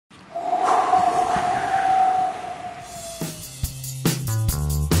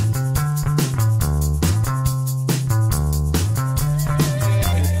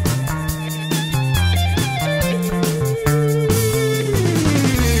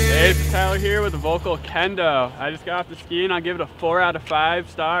Tyler here with the Volkl Kendo. I just got off the ski and I'll give it a 4 out of 5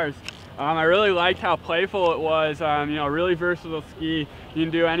 stars. I really liked how playful it was. You know, really versatile ski. You can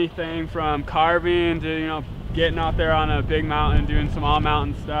do anything from carving to, you know, getting out there on a big mountain, doing some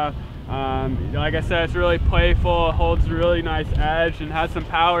all-mountain stuff. Like I said, it's really playful. It holds a really nice edge and has some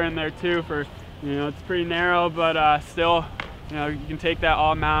power in there too. For, you know, it's pretty narrow, but still, you know, you can take that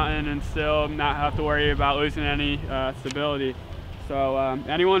all-mountain and still not have to worry about losing any stability. So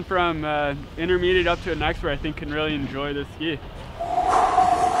anyone from intermediate up to an expert, I think, can really enjoy this ski.